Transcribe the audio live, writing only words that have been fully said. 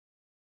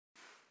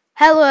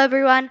Hello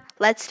everyone,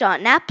 let's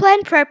start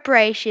NAPLAN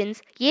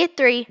Preparations Year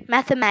 3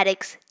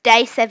 Mathematics,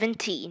 Day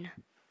 17.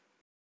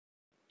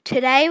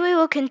 Today we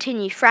will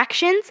continue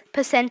fractions,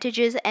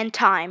 percentages and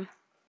time.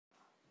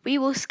 We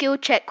will skill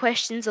check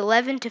questions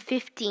 11 to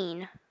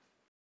 15.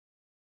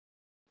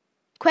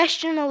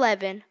 Question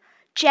 11.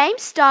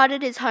 James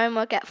started his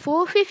homework at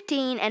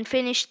 4:15 and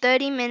finished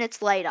 30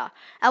 minutes later.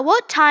 At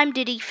what time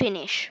did he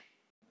finish?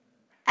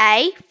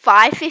 A.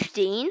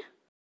 5:15,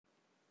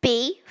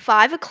 B.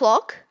 5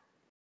 o'clock,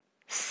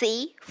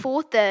 C.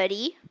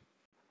 4:30,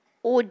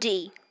 or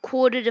D.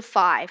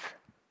 4:45.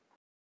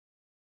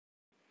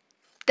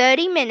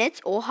 30 minutes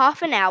or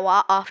half an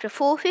hour after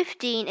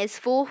 4:15 is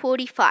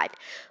 4:45,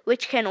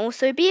 which can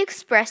also be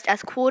expressed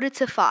as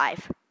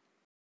 4:45.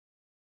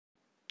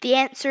 The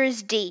answer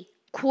is D.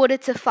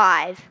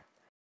 4:45.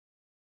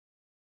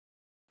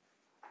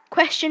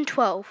 Question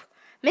 12.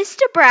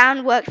 Mr.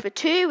 Brown worked for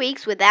 2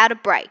 weeks without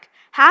a break.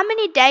 How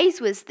many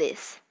days was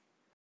this?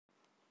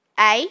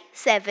 A.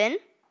 7,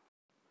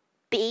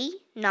 B.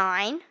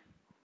 9,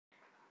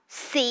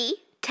 C.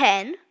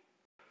 10,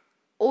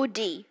 or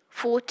D.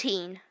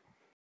 14.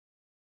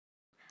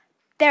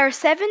 There are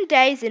 7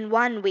 days in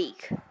 1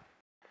 week.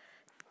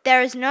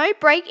 There is no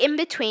break in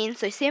between,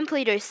 so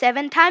simply do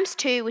 7 times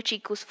 2, which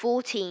equals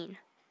 14.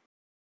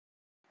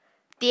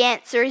 The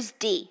answer is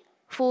D.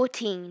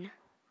 14.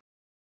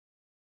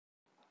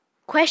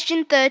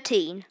 Question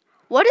 13.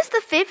 What is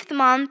the 5th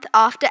month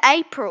after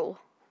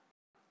April?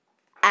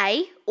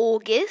 A.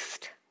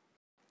 August,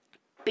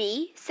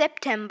 B.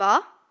 September,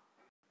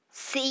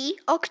 C.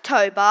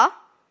 October,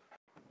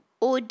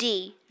 or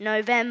D.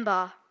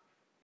 November.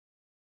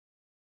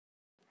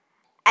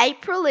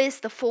 April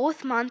is the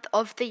 4th month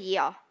of the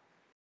year.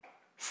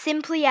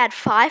 Simply add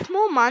 5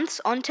 more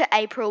months onto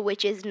April,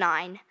 which is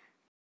 9.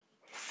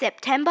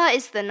 September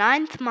is the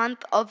 9th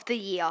month of the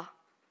year.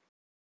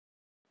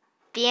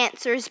 The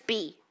answer is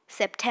B.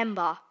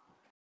 September.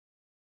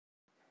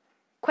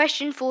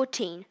 Question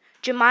 14.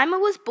 Jemima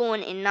was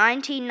born in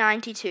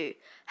 1992.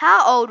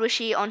 How old was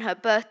she on her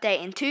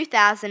birthday in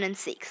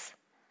 2006?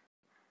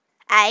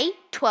 A.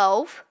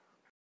 12,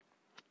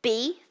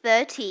 B.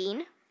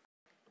 13,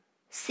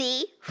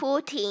 C.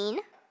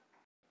 14,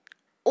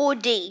 or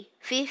D.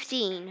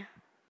 15.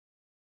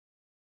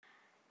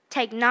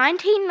 Take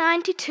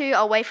 1992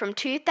 away from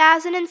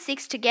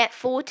 2006 to get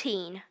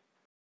 14.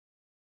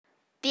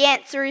 The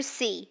answer is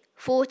C.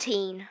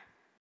 14.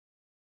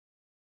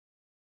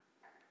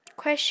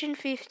 Question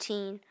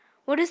 15.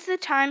 What is the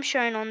time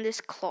shown on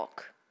this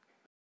clock?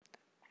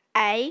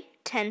 A.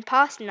 10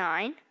 past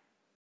 9,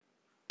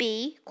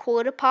 B.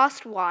 quarter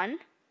past 1,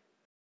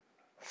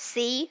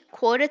 C.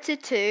 quarter to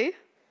 2,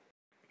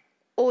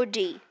 or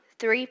D.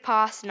 3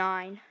 past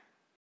 9.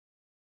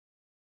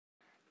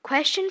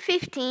 Question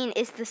 15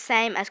 is the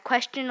same as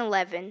question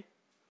 11.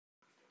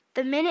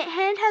 The minute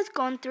hand has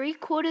gone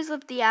 3/4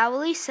 of the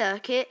hourly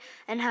circuit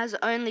and has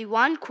only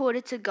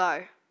 1/4 to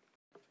go.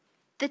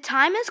 The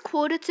time is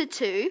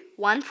 1:45,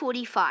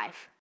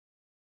 1:45.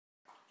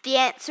 The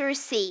answer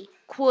is C.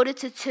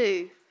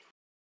 1:45.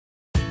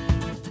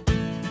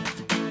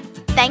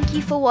 Thank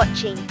you for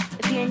watching.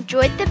 If you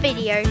enjoyed the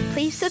video,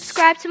 please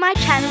subscribe to my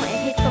channel and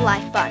hit the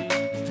like button.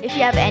 If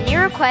you have any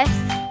requests,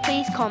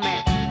 please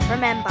comment.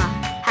 Remember,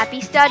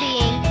 happy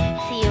studying.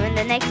 See you in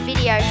the next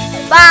video.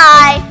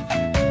 Bye!